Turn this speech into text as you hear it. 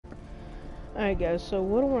Alright guys, so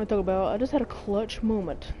what I want to talk about, I just had a clutch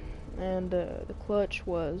moment. And the clutch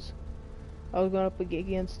was, I was going up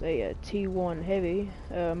against a T1 heavy,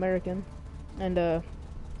 American. And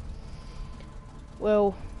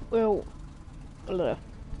well, well, uh,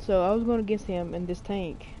 so I was going against him in this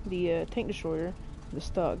tank, the tank destroyer, the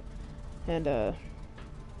Stug. And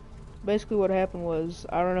basically what happened was,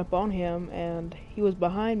 I ran up on him and he was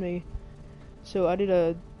behind me. So I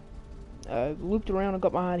did looped around and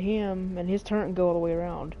got behind him, and his turret go all the way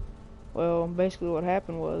around. Well, basically what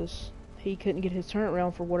happened was he couldn't get his turret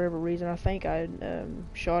around for whatever reason. I think I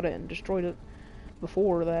shot it and destroyed it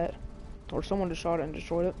before that, or someone just shot it and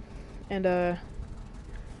destroyed it. And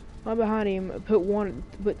I'm behind him, put one,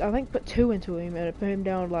 but I think put two into him, and it put him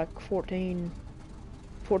down like 14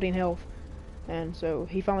 health. And so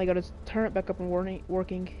he finally got his turret back up and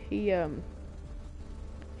working. He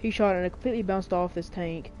shot it and it completely bounced off this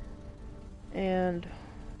tank. And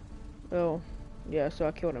well, yeah, so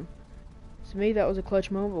I killed him. To me, that was a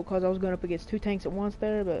clutch moment because I was going up against two tanks at once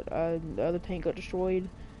there, but the other tank got destroyed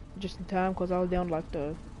just in time because I was down like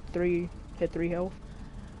to had 3 health.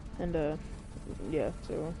 And yeah,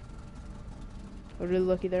 so I was really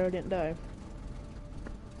lucky there I didn't die.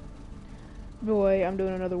 Boy, I'm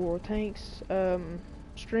doing another War of Tanks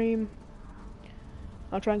stream.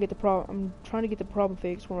 I'm trying to get the problem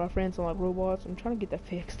fixed for my friends on like robots. I'm trying to get that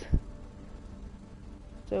fixed.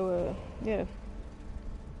 So yeah.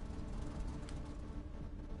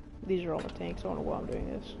 These are all my tanks. I don't know why I'm doing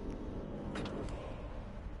this.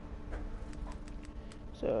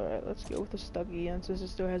 So alright, let's go with the Stug again since it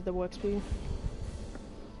still has double XP.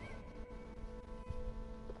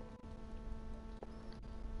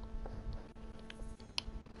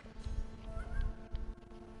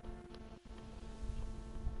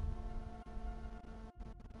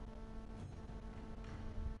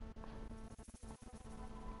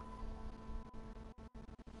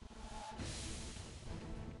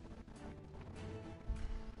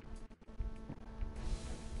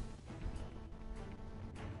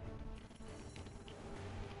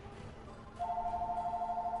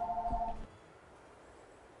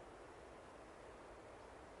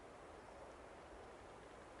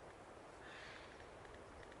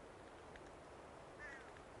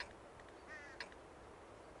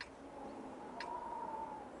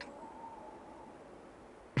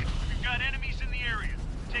 Got enemies in the area.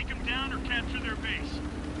 Take them down or capture their base.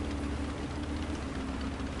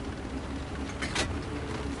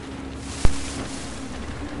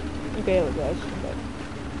 Okay, hello guys, I'm back.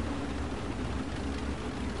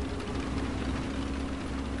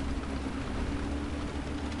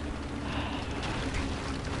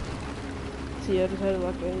 See, I just had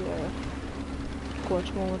like a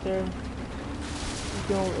clutch moment there. If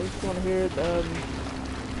you want to hear it,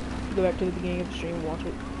 go back to the beginning of the stream and watch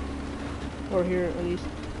it. Or hear at least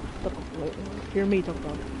hear me talk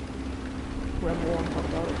about it. Ramble on talk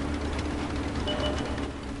about it.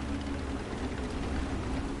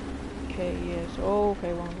 Okay, yeah, so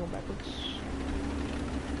okay, well I'm going backwards.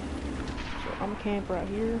 So I'm gonna camp right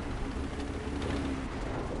here.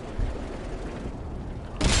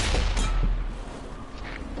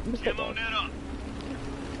 Demo net up.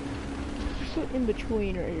 Just in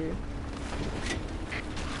between right here.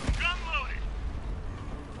 Gun loaded.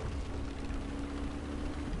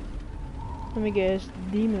 Let me guess,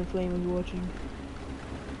 Demon Flame is watching.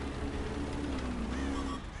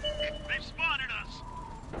 They've spotted us.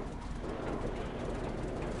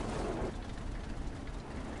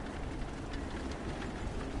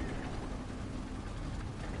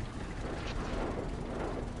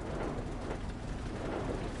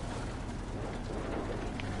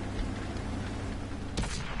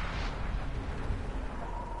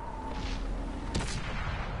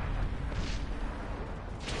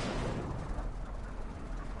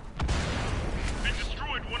 They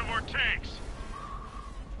destroyed one of our tanks.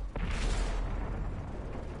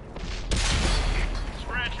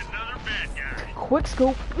 Scratch another bad guy. Quick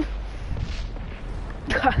scope.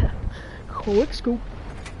 Quick scope.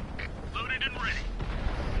 Loaded and ready.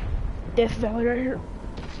 Death Valley right here.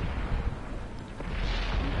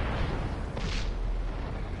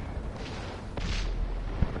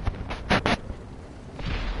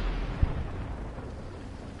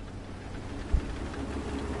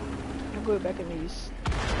 I'll go back in these.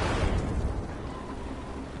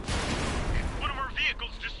 One of our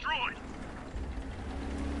vehicles destroyed.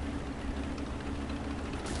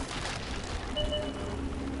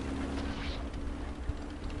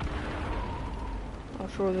 I'm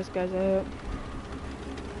sure this guy's at.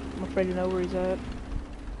 I'm afraid to know where he's at.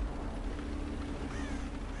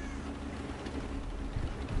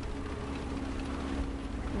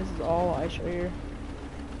 This is all ice right here.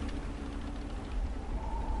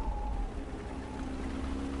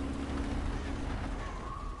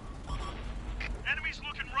 Enemies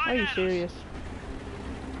looking right Are you at us. serious?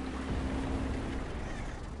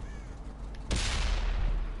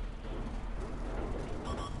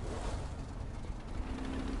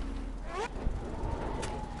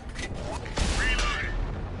 Reloading.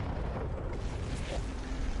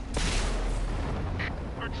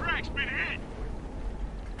 Our track's been hit.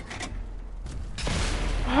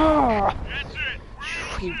 Ah! That's it.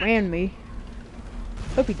 We're He in six. ran me.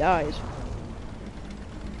 Hope he dies.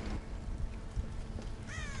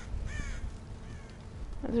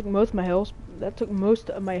 That took most of my health. That took most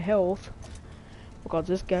of my health because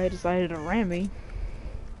this guy decided to ram me.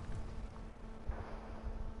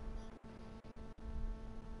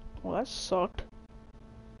 Well, that sucked.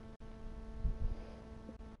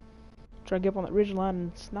 Try to get up on that ridge line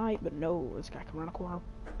and snipe, but no, this guy come around the corner.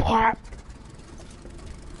 Pwap!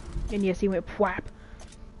 And yes, he went pwap.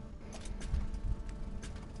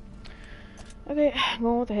 Okay,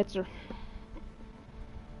 going with the Hetzer.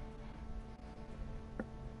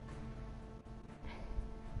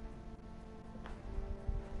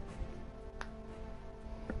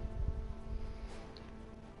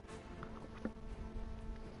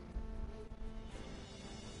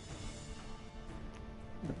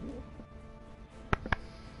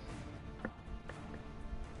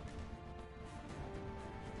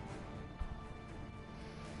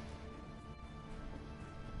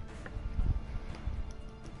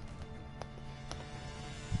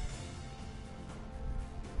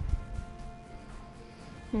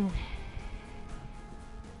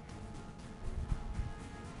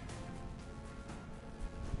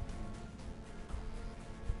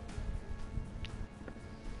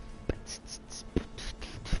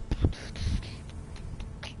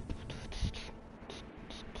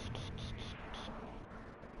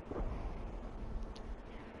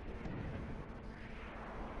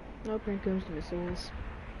 Oh, here comes the missiles.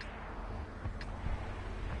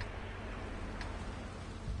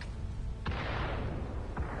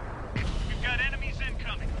 We've got enemies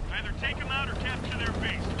incoming. Either take them out or capture their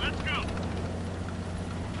base. Let's go.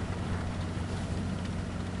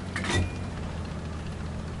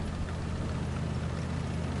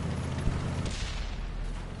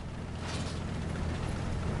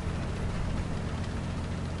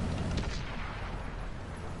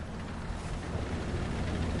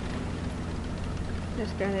 This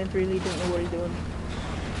guy that really don't know what he's doing.